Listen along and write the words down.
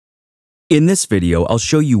In this video, I'll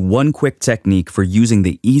show you one quick technique for using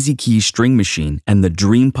the EZkeys String Machine and the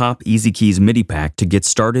Dream Pop EZkeys MIDI pack to get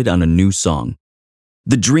started on a new song.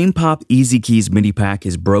 The Dream Pop EZkeys MIDI pack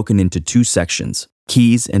is broken into two sections,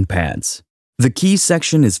 keys and pads. The keys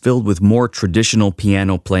section is filled with more traditional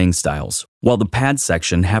piano playing styles, while the pad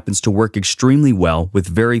section happens to work extremely well with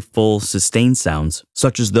very full, sustained sounds,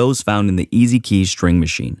 such as those found in the EZkeys String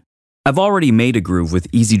Machine. I've already made a groove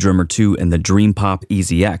with EZdrummer 2 and the Dream Pop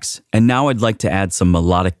EZX, and now I'd like to add some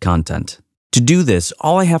melodic content. To do this,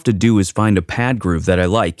 all I have to do is find a pad groove that I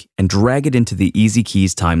like and drag it into the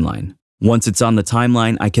EZkeys timeline. Once it's on the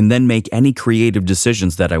timeline, I can then make any creative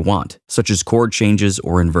decisions that I want, such as chord changes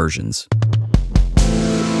or inversions.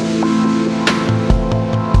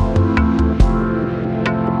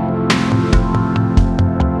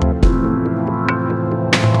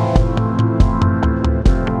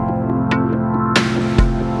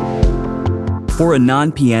 For a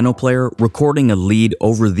non-piano player, recording a lead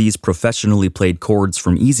over these professionally played chords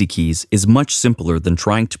from EZkeys is much simpler than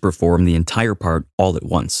trying to perform the entire part all at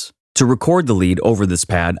once. To record the lead over this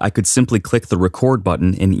pad, I could simply click the record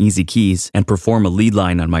button in EZkeys and perform a lead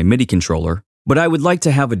line on my MIDI controller, but I would like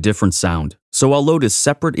to have a different sound, so I'll load a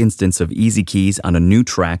separate instance of EZkeys on a new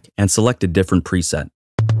track and select a different preset.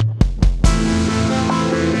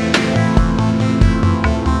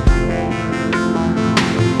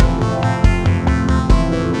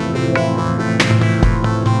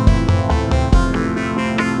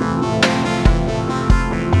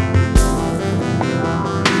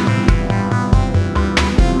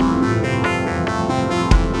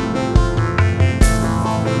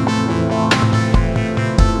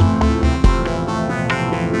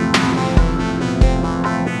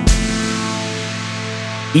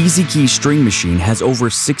 EZkeys String Machine has over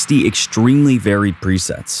 60 extremely varied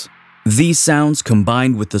presets. These sounds,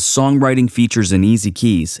 combined with the songwriting features in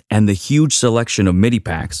EZkeys and the huge selection of MIDI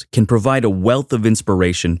packs, can provide a wealth of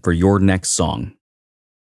inspiration for your next song.